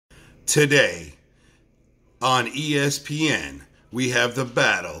Today on ESPN, we have the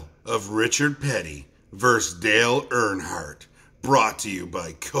battle of Richard Petty versus Dale Earnhardt, brought to you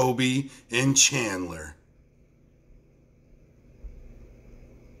by Coby and Chandler.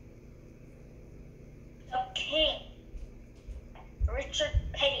 The King, Richard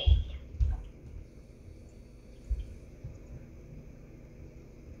Petty.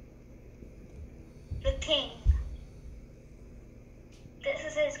 The King. This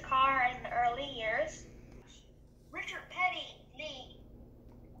is his car in the early years. Richard Petty,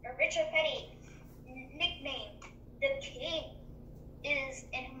 nicknamed the King, is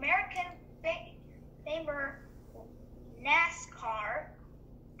an American famer NASCAR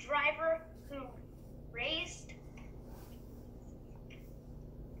driver who raced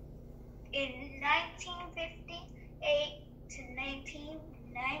in 1958 to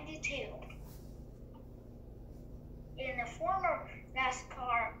 1992. In the former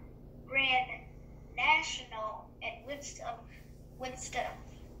NASCAR Grand National and Winston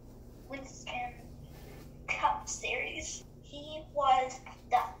Cup Series. He was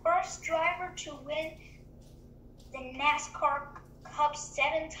the first driver to win the NASCAR Cup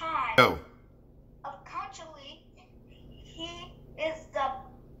 7 times. Go. Actually, he is the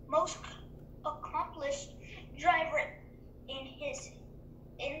most accomplished driver in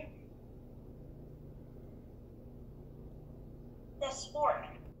the sport.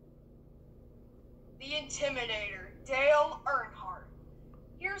 The Intimidator, Dale Earnhardt.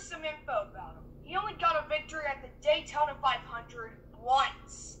 Here's some info about him. He only got a victory at the Daytona 500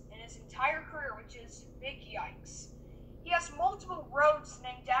 once in his entire career, which is big yikes. He has multiple roads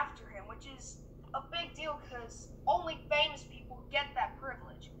named after him, which is a big deal because only famous people get that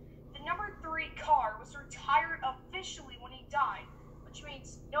privilege. The number 3 car was retired officially when he died, which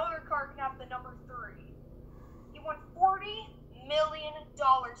means no other car can have the number 3. He won $40 million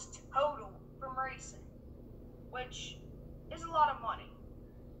total from racing, which is a lot of money.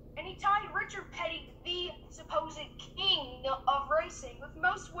 And he tied Richard Petty, the supposed king of racing, with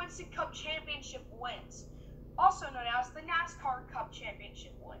most Winston Cup Championship wins, also known as the NASCAR Cup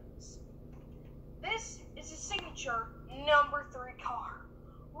Championship wins. This is his signature number 3 car.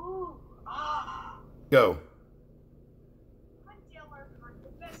 Ooh, ah. Go. I'm Dale Earnhardt,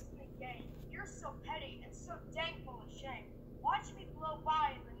 the best in the game. You're so petty and so dang full of shame. Watch me blow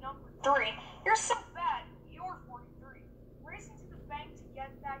by the number 3. You're so bad. You're 43. Racing to the bank to get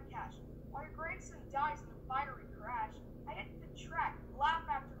that cash. While your grandson dies in a fiery crash, I hit the track, lap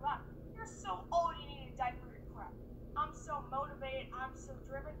after lap. You're so old you need a diaper to crap. I'm so motivated, I'm so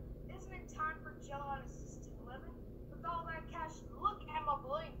driven. Isn't it time for Jello and assisted living? With all that cash, look at my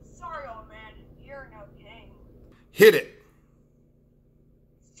bling. Sorry, old man, you're no king. Hit it.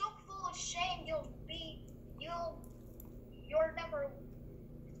 So full of shame you're number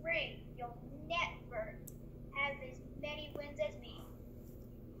 3. You'll never have as many wins as me.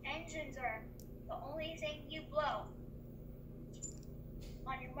 Engines are the only thing you blow.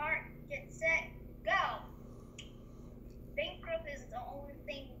 On your mark, get set, go. Bankrupt is the only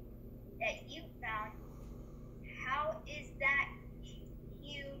thing that you found. How is that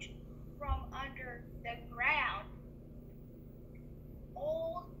huge from under the ground?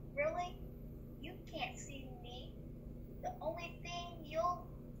 Old, really? You can't see me. The only thing you'll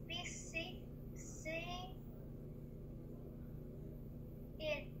be seeing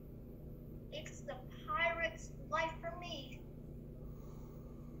it's the pirate's life for me.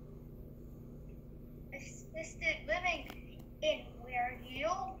 Assisted living in where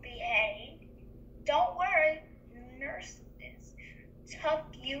you'll be heading. Don't worry, nurses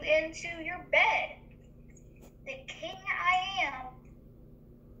tuck you into your bed. The king I am,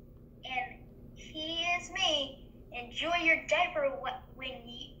 and he is me. Enjoy your diaper when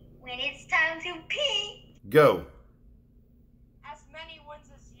it's time to pee. Go. As many wins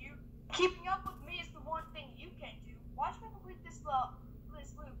as you, keeping up with me is the one thing you can't do. Watch me complete this loop.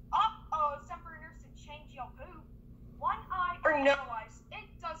 Uh-oh, it's time for a nurse to change your poop. One eye or no eyes, it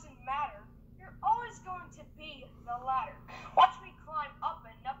doesn't matter. You're always going to be the ladder. Watch me climb up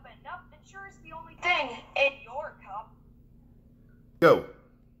and up and up, and sure is the only thing in your cup. Go.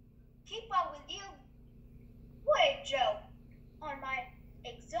 Keep up with you. What a joke. On my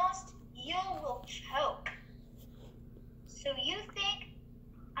exhaust, you will choke. So you think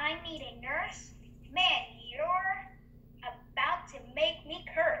I need a nurse? Man, you're about to make me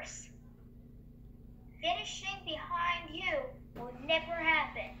curse. Finishing behind you will never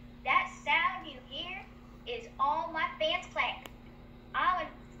happen. That sound you hear is all my fans clap. I'm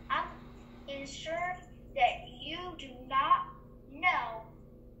ensured that you do not know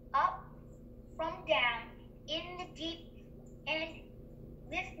up from down in the deep end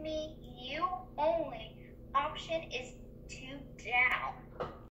With me, you only option is to down.